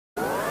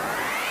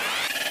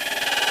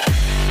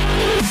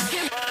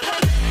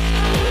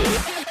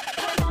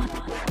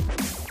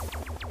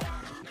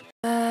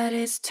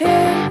It's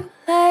too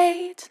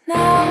late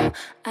now.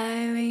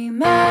 I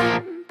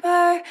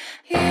remember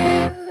you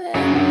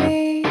and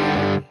me,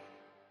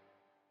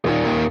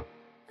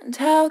 and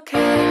how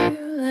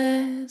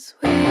careless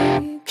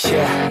we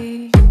could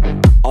be.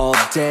 All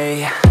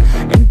day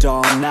and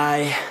all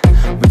night,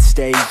 we'd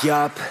stay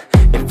up,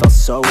 it felt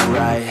so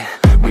right.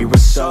 We were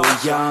so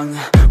young,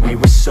 we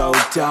were so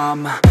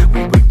dumb.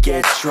 We would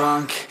get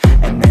drunk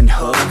and then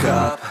hook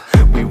up.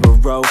 We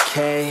were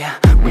okay,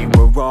 we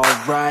were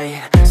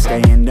alright,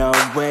 staying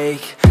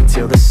awake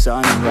till the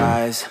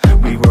sunrise.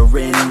 We were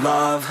in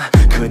love,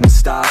 couldn't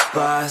stop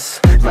us,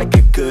 like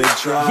a good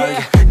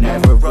drug,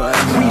 never run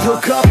off. We'd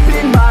hook up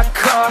in my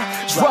car,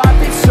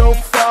 drive it so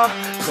far,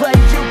 play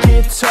your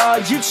guitar,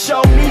 you'd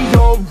show me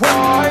your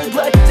art.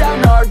 Let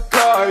down our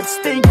guards,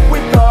 think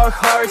with our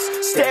hearts,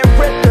 stare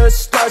at the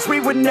stars. We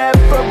were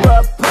never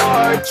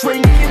apart,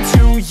 drinking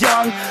too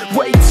young,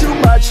 way too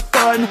much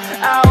fun,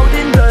 out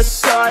in the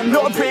sun,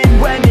 orbit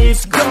when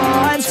it's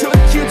gone. Took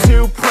you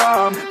to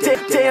prom,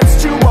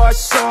 dance to our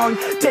song,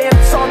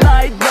 dance all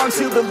night long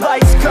till the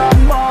lights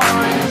come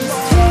on.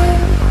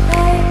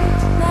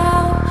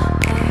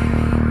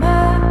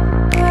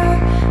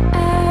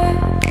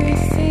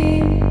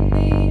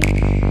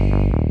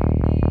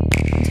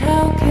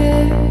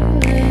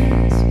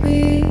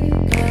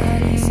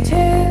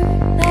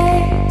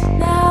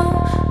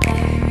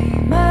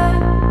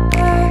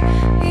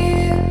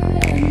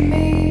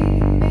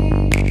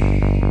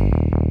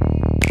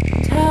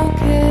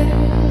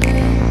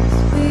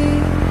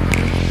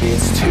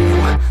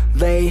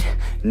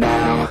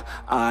 Now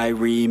I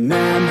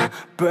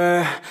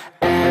remember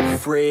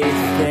everything,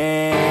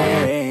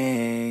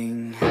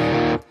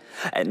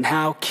 and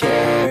how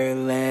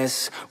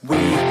careless we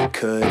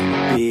could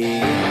be,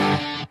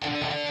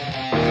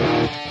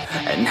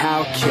 and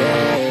how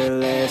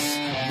careless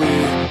we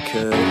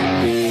could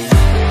be,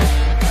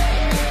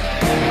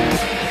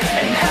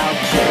 and how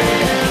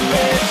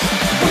careless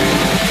we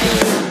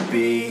could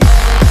be.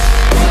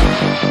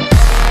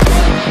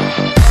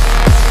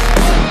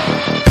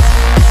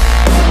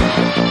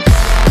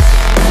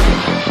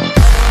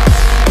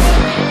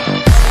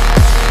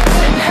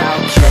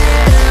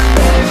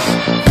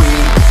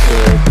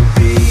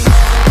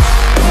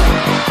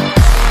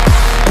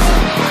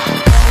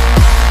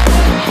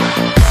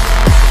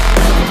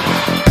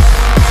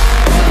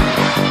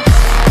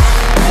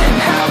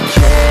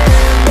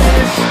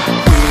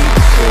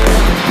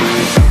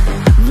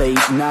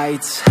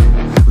 Nights,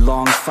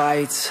 long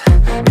fights,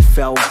 it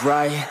felt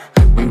right,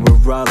 we were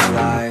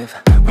alive.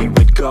 We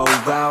would go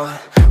out,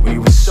 we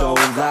were so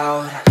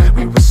loud,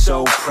 we were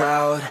so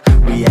proud,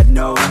 we had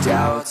no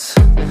doubts.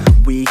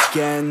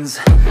 Weekends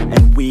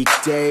and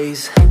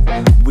weekdays,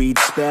 we'd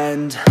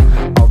spend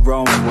our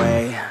own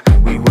way.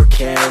 We were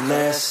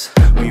careless,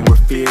 we were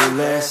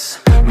fearless,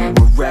 we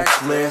were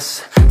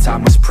reckless,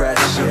 time was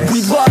precious.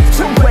 We loved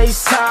to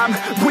waste time,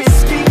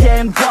 whiskey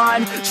and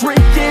wine,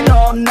 drinking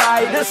all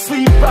night,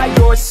 asleep by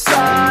your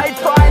side.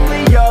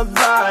 Finally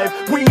alive,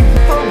 we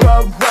were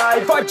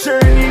alive, our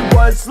journey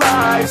was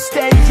live.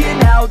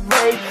 Staying out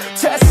late,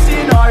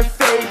 testing our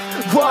fate,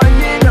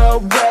 running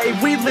away.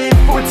 We live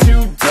for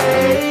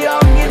today,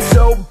 young and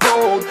so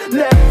bold,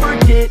 never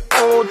get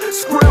old.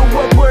 Screw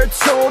what we're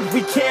told,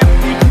 we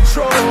can't be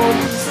controlled.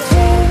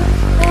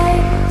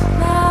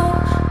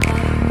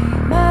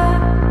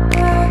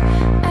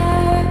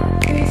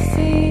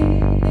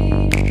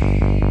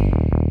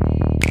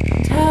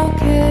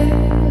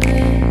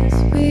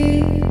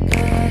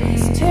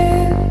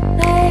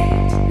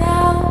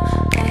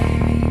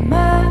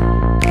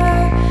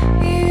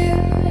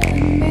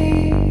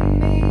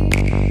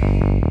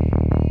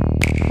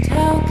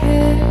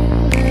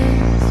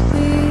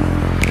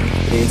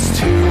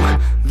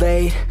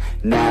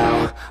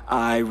 Now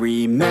I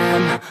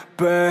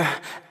remember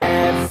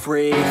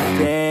everything,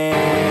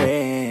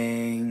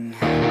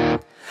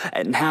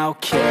 and how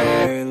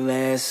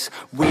careless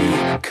we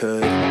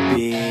could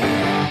be,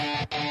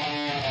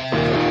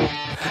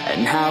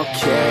 and how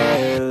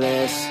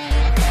careless,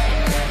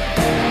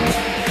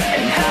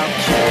 and how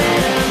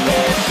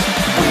careless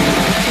we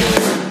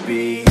could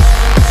be.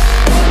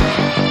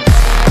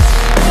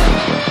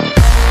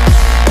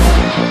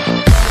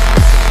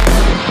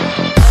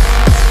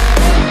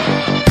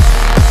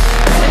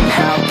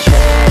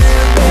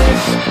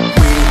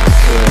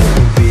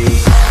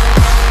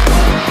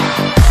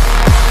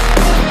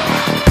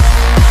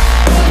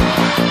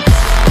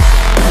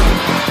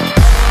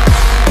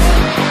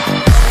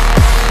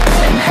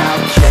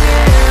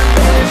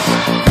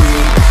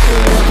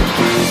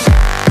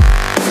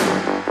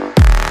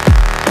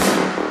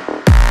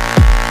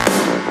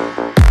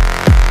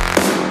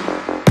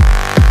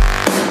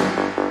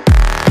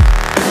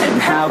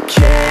 How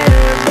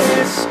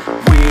careless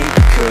we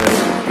could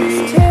be.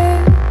 It's too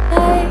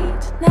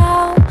late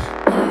now,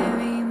 I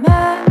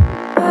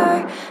remember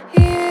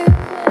you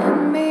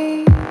and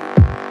me,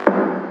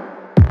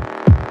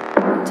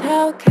 and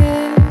how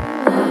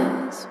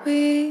careless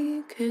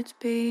we could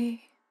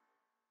be,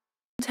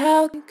 and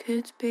how we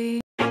could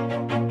be.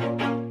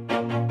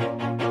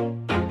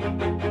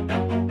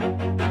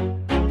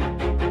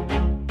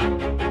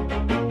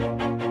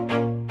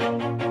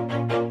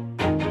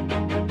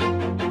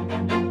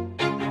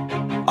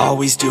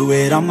 Always do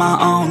it on my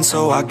own,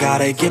 so I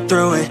gotta get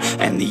through it.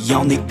 And the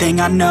only thing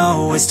I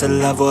know is to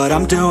love what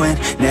I'm doing.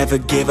 Never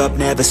give up,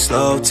 never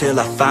slow, till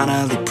I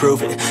finally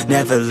prove it.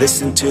 Never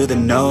listen to the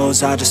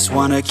no's, I just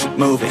wanna keep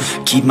moving.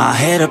 Keep my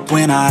head up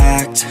when I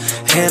act,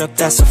 head up,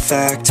 that's a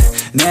fact.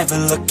 Never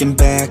looking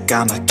back,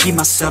 I'ma keep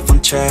myself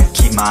on track.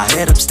 Keep my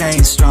head up,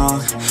 staying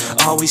strong,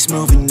 always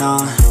moving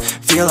on.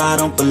 Feel I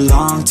don't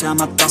belong, tell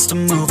my thoughts to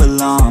move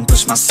along.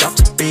 Push myself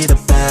to be the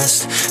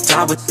best,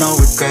 die with no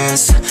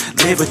regrets.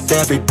 Live with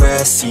every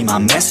breath, see my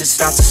message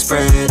start to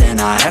spread. And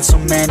I had so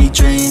many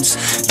dreams,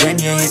 then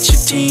you hit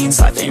your teens.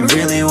 Life ain't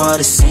really what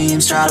it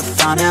seems, try to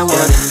find out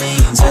what it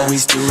means.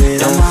 Always do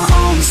it on my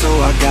own, so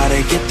I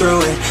gotta get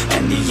through it.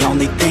 And the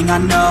only thing I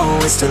know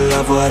is to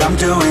love what I'm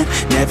doing.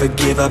 Never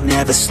give up,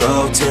 never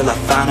slow, till I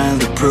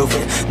finally prove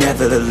it.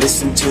 Never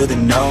listen to the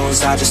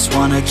no's, I just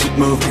wanna keep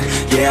moving.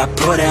 Yeah, I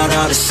put out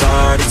all this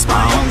art, it's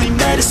my only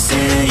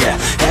medicine. Yeah,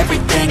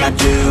 everything I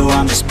do,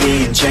 I'm just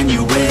being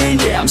genuine.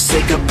 Yeah, I'm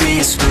sick of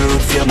being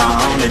screwed, feel my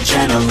own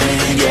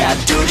adrenaline. Yeah, I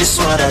do just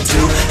what I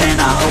do,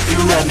 and I hope you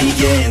let me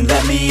in,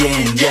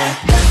 yeah.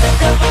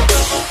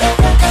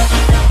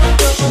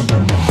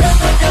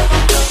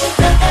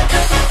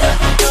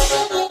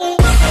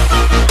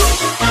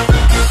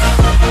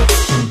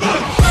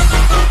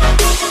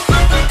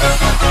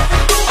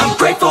 I'm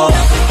grateful,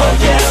 oh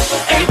yeah,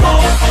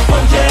 able,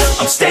 oh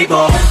yeah, I'm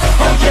stable,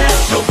 oh yeah,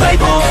 no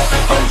label,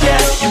 oh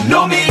yeah, you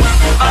know me.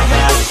 I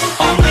have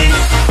only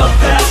a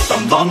path,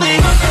 I'm lonely,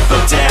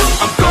 but damn,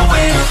 I'm going to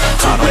win.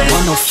 I don't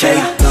want no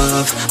fake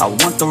love, I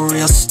want the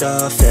real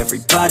stuff.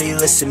 Everybody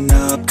listen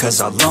up, cause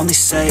I'll only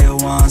say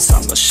it once.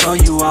 I'm gonna show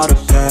you all the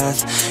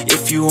path,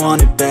 if you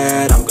want it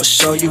bad. I'm gonna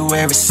show you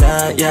where it's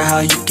at, yeah, how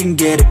you can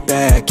get it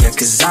back. Yeah,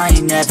 cause I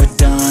ain't never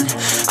done,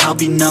 I'll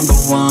be number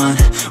one.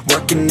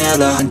 Working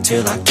hella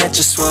until I get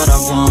just what I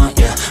want,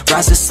 yeah.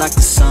 Rises like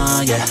the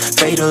sun, yeah,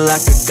 fatal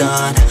like a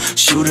gun.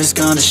 Shooters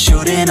gonna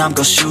shoot and I'm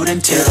gonna shoot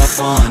until I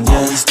won, yeah.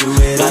 Always do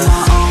it on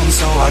my own,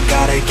 so I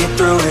gotta get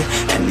through it.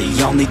 And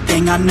the only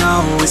thing I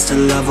know is to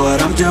love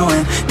what I'm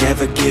doing.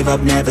 Never give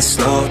up, never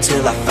slow,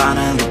 till I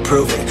finally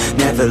prove it.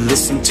 Never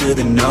listen to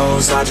the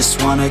no's, I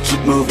just wanna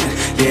keep moving.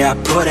 Yeah, I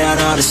put out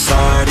all this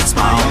art, it's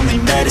my only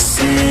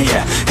medicine.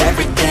 Yeah,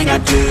 everything I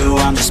do,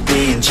 I'm just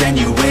being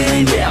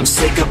genuine. Yeah, I'm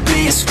sick of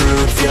being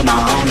screwed, feel my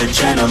own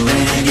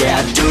adrenaline. Yeah,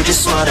 I do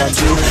just what I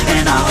do,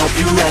 and I hope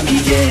you let me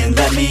in,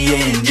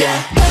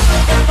 yeah.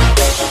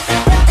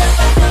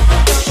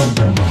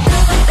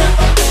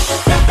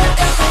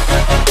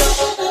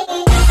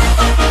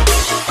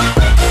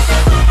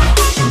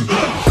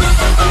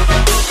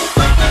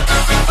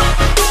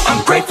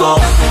 I'm grateful,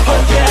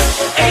 oh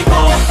yeah,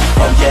 able,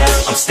 oh yeah,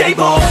 I'm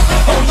stable,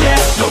 oh yeah,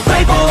 no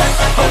label,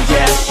 oh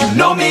yeah, you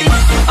know me.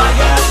 I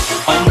have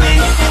only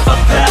a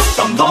path,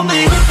 I'm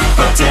lonely,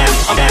 but damn,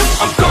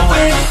 I'm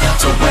going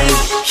to win,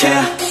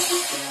 yeah.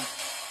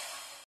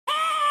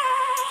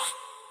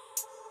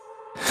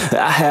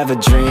 I have a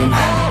dream,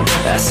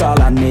 that's all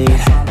I need.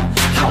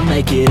 I'll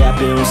make it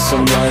happen with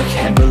some work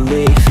and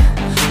belief.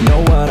 Know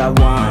what I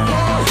want,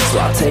 so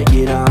I'll take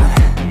it on.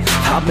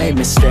 I've made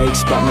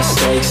mistakes, but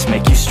mistakes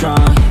make you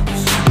strong.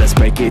 Let's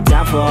break it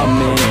down for a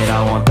minute.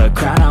 I want the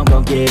crown, I'm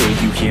gon' get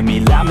it. You hear me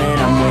loud, man,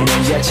 I'm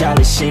winning. Yeah,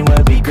 Charlie Sheen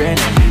will be grinning.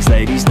 These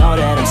ladies know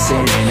that I'm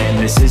sinning, and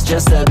this is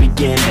just the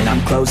beginning.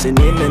 I'm closing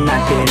in the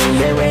ninth inning,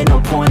 there ain't no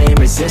point in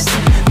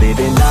resisting.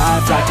 Living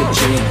life like a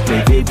dream,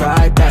 live it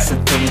right, that's the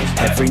thing.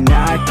 Every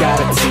night, got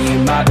a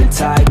team, I've been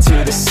tied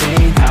to the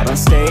scene. Out on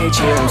stage,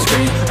 hear them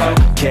scream,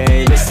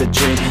 okay, it's a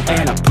dream.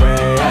 And I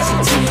pray as a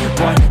team,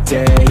 one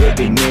day it'll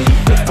be me.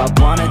 If I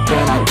want it,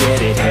 then I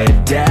get it.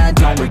 Head down,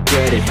 don't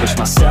regret it. Push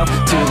myself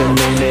to the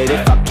limit.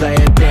 If I play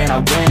it, then I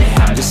win it.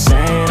 I'm just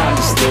saying, I'm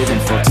just living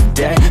for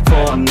today,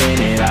 for a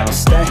minute. I don't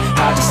stay,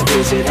 I just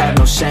visit, have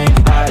no shame,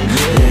 I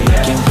admit it.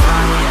 Looking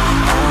right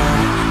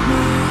at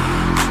me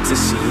to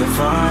see if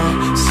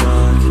I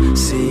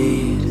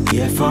succeed.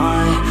 If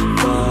I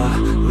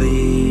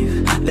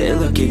believe, they're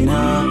looking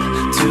up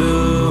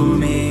to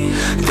me.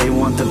 They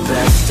want the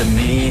best of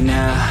me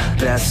now,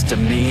 best of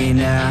me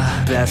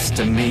now, best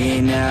of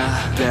me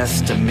now,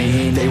 best of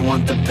me. They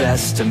want the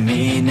best of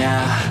me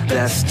now,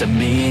 best of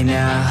me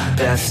now,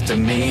 best of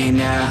me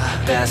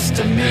now, best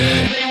of me.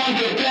 They want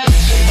the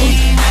best of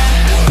me now.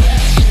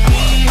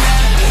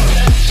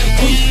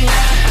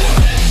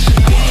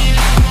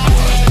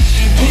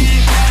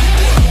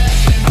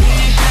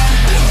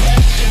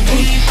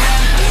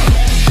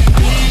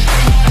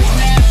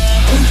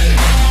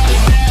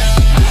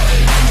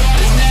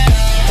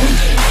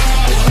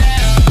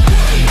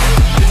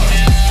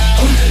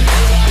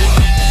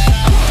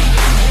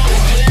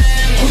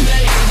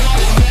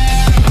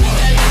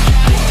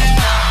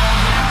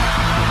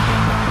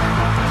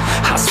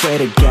 Swear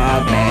to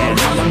God, man,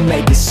 I'ma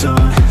make it soon.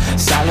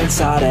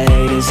 Silence all the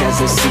haters as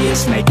they see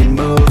us making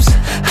moves.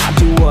 I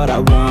do what I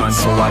want,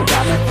 so I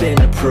got nothing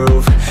to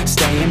prove.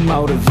 Staying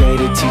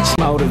motivated,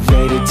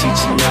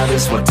 teaching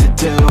others what to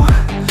do.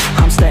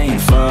 I'm staying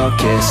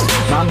focused,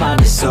 my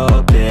mind is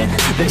open.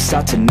 They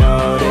start to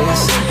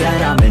notice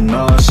that I'm in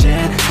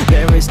motion.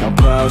 There is no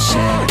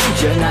potion,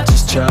 you're not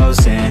just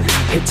chosen.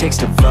 It takes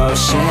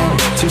devotion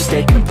to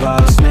stay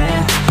composed,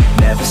 man.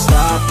 Never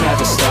stop,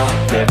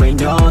 there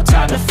ain't no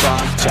time to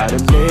fall. Try to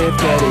live,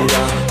 get it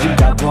up, you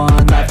got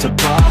one life to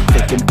pop.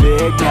 Thinking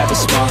big, never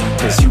small,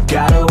 cause you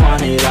gotta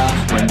want it all.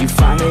 When you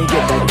finally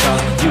get that call,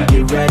 you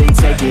get ready,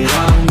 take it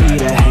on.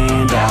 Need a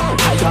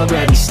handout, I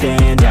already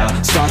stand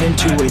out. Starting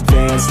to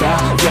advance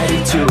now,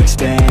 ready to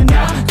expand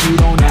now. You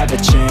don't have a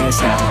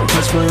chance now,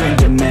 cause we're in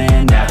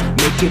demand now.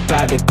 Make it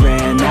by the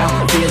grand now,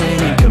 feeling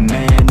in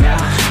command now.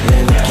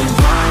 They're looking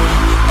right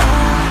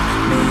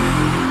at me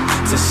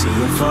to see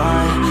if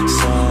I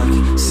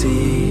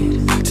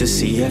succeed, to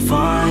see if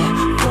I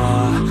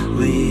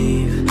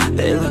believe.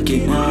 They're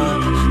looking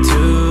up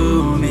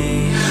to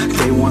me.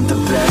 They want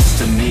the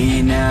best of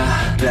me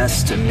now,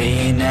 best of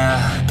me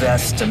now,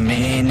 best of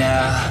me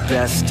now,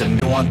 best of me.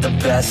 Want the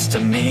best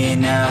of me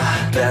now,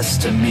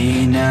 best of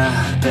me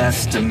now,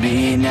 best of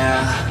me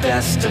now,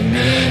 best of me.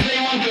 They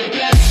want the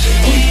best of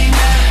me now.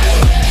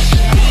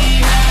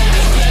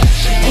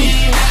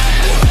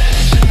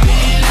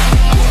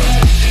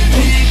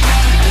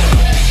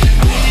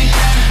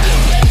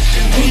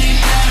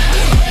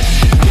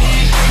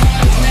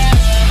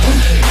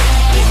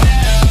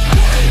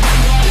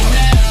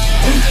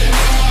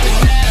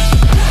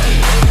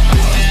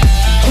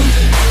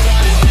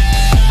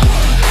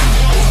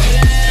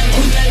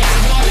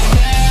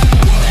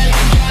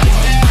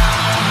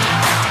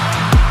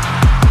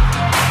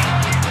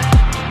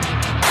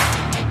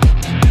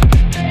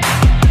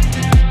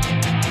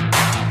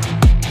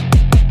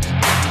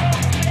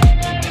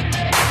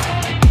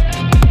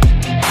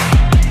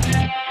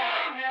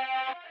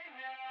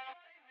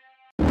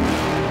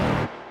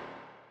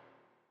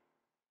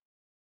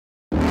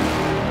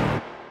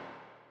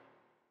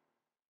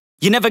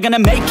 You're never gonna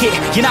make it,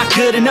 you're not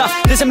good enough.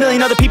 There's a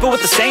million other people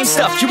with the same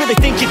stuff. You really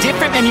think you're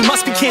different? Man, you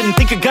must be kidding.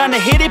 Think you're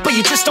gonna hit it, but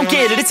you just don't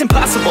get it. It's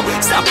impossible,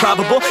 it's not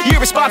probable, you're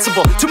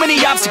irresponsible. Too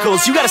many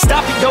obstacles, you gotta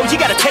stop it, yo. You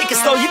gotta take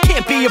it slow, you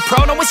can't be a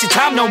pro. Don't waste your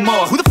time no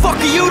more. Who the fuck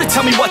are you to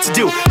tell me what to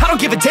do? I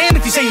don't give a damn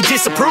if you say you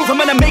disapprove. I'm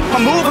gonna make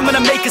my move, I'm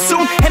gonna make it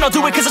soon. And I'll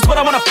do it cause it's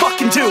what I wanna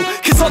fucking do.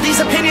 Cause all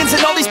these opinions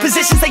and all these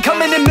positions, they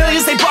come in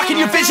millions, they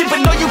blocking your vision. But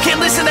no, you can't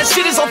listen, that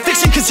shit is all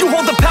fiction. Cause you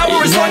hold the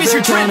power as long as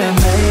you're dreaming.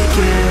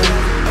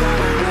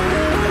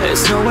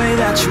 There's no way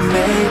that you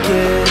make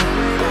it.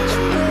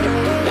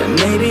 And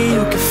maybe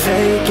you can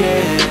fake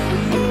it,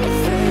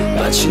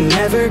 but you're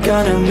never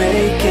gonna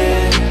make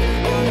it.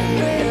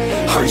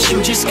 Aren't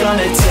you just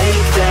gonna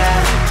take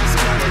that?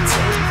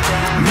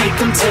 Make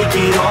them take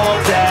it all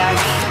back.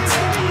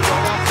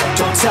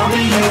 Don't tell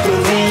me you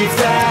believe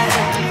that.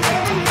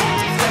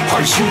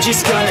 Aren't you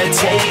just gonna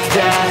take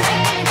that?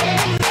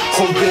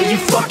 Or will you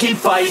fucking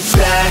fight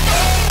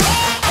back?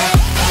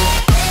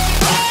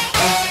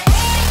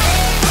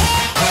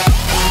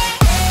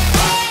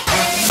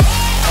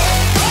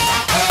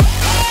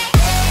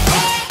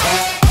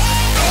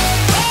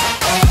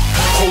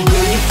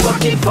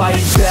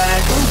 Fight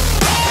back.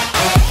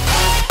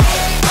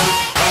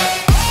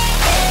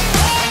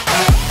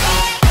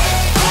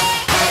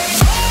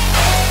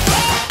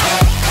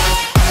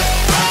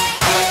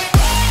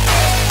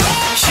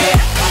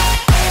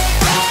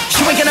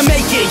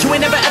 You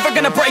ain't never ever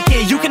gonna break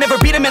it. You can never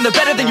beat them and they're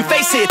better than you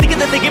face it. Thinking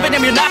that they give a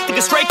damn, you're not, think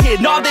a straight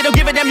kid. No, they don't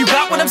give a damn, you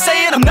got what I'm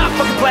saying? I'm not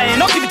fucking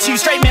playing, I'll give it to you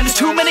straight, man. There's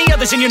too many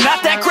others and you're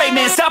not that great,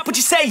 man. Stop what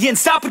you're saying,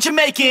 stop what you're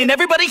making.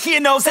 Everybody here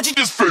knows that you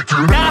just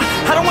faking. Nah,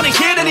 I don't wanna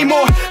hear it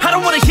anymore, I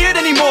don't wanna hear it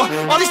anymore.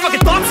 All these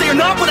fucking thoughts, they are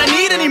not what I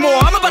need anymore.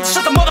 I'm about to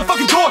shut the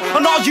motherfucking door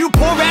on all you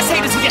poor ass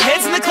haters with your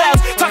heads in the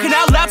clouds, talking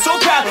out loud so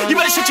proud. You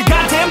better shut your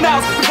goddamn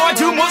mouth before I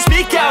do more,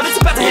 speak out. It's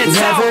about to head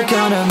south. Never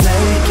gonna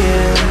make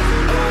it.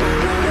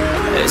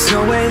 There's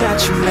no way that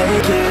you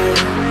make it.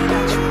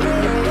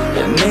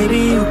 And maybe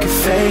you can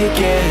fake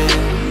it,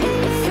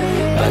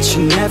 but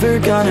you're never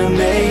gonna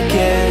make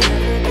it.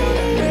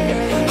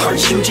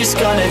 Aren't you just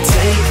gonna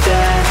take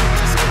that?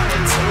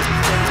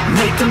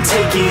 Make them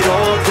take it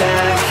all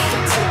back.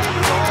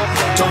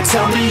 Don't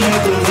tell me you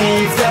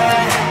believe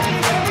that.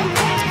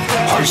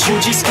 Aren't you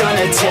just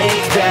gonna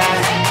take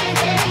that?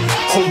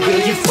 Or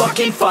will you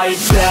fucking fight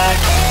back?